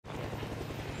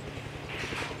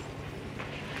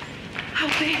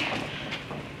Albie.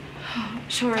 Oh,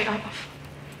 sorry,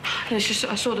 it's just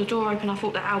I saw the door open. I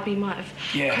thought that Albie might have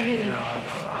come in.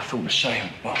 Yeah, I thought the same,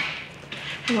 but...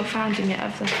 You've not found him yet,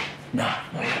 have they? No,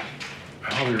 not yet. I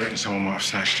probably reckon someone might have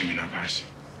snatched him, you know, guys.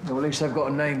 Well, at least they've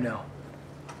got a name now.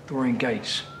 Dorian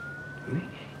Gates. Who?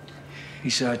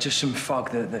 He's just some thug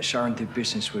that Sharon did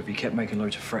business with. He kept making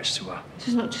loads of threats to her. This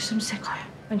is not just some sicko.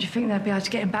 And do you think they'll be able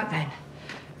to get him back then?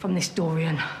 From this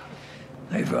Dorian?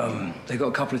 They've got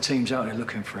a couple of teams out there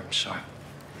looking for him, so...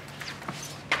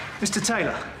 Mr.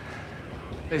 Taylor,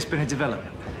 there's been a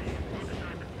development.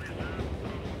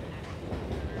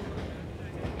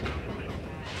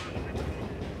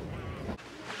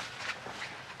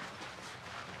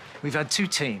 We've had 2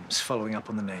 teams following up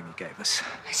on the name you gave us.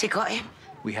 Has he got him?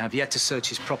 We have yet to search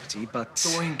his property, but...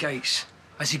 Dorian Gates.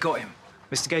 Has he got him?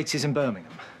 Mr. Gates is in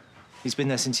Birmingham. He's been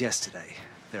there since yesterday.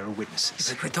 There are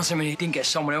witnesses. But it doesn't mean he didn't get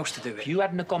someone else to do it. You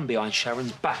hadn't have gone behind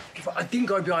Sharon's back. But I didn't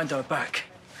go behind her back.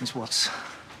 Miss Watts.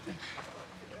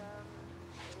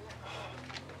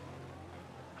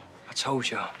 I told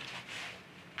you.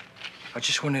 I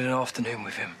just wanted an afternoon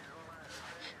with him.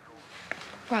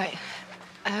 Right.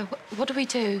 What do we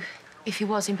do if he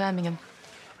was in Birmingham?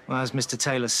 Well, as Mr.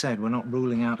 Taylor said, we're not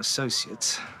ruling out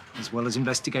associates, as well as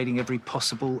investigating every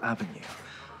possible avenue.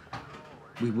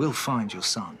 We will find your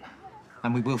son,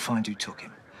 and we will find who took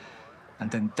him. And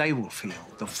then they will feel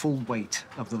the full weight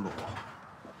of the law.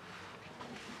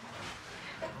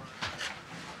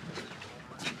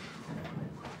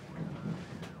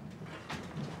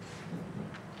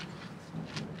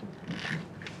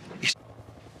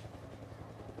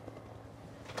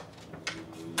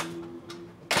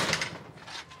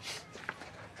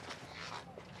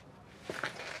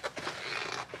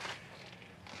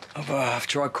 I've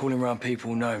tried calling around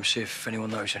people who know him, see if anyone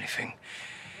knows anything.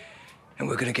 And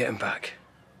we're gonna get him back.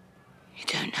 You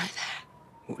don't know that?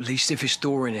 Well, at least if it's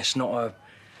Dorian, it's not a...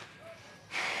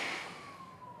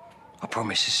 I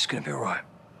promise this is gonna be all right.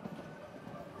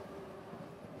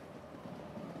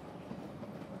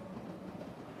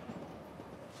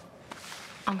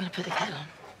 I'm gonna put the kettle on.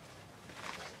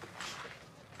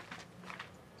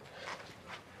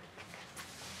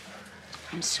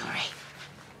 I'm sorry.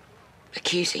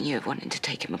 Accusing you of wanting to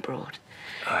take him abroad.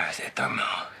 It don't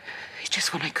matter. It's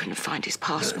just when I couldn't find his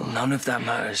passport. None of that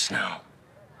matters now.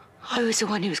 I was the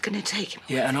one who was going to take him.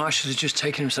 Yeah, and I should have just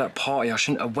taken him to that party. I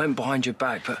shouldn't have went behind your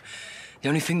back, but the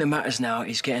only thing that matters now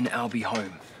is getting Albie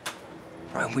home.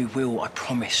 Right, and we will, I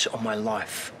promise, on my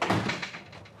life.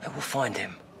 I will find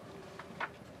him.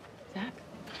 Zach?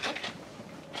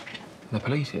 The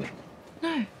police here?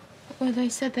 No. Well, they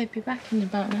said they'd be back in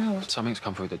about an hour. Something's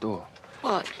come through the door.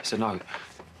 What? It's a note.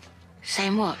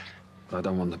 Saying what? I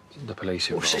don't want the police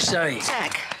involved. What's it say?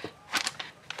 Zach!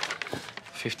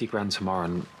 50 grand tomorrow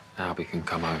and Albie can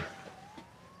come home.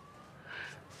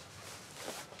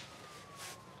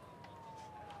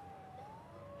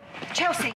 Chelsea!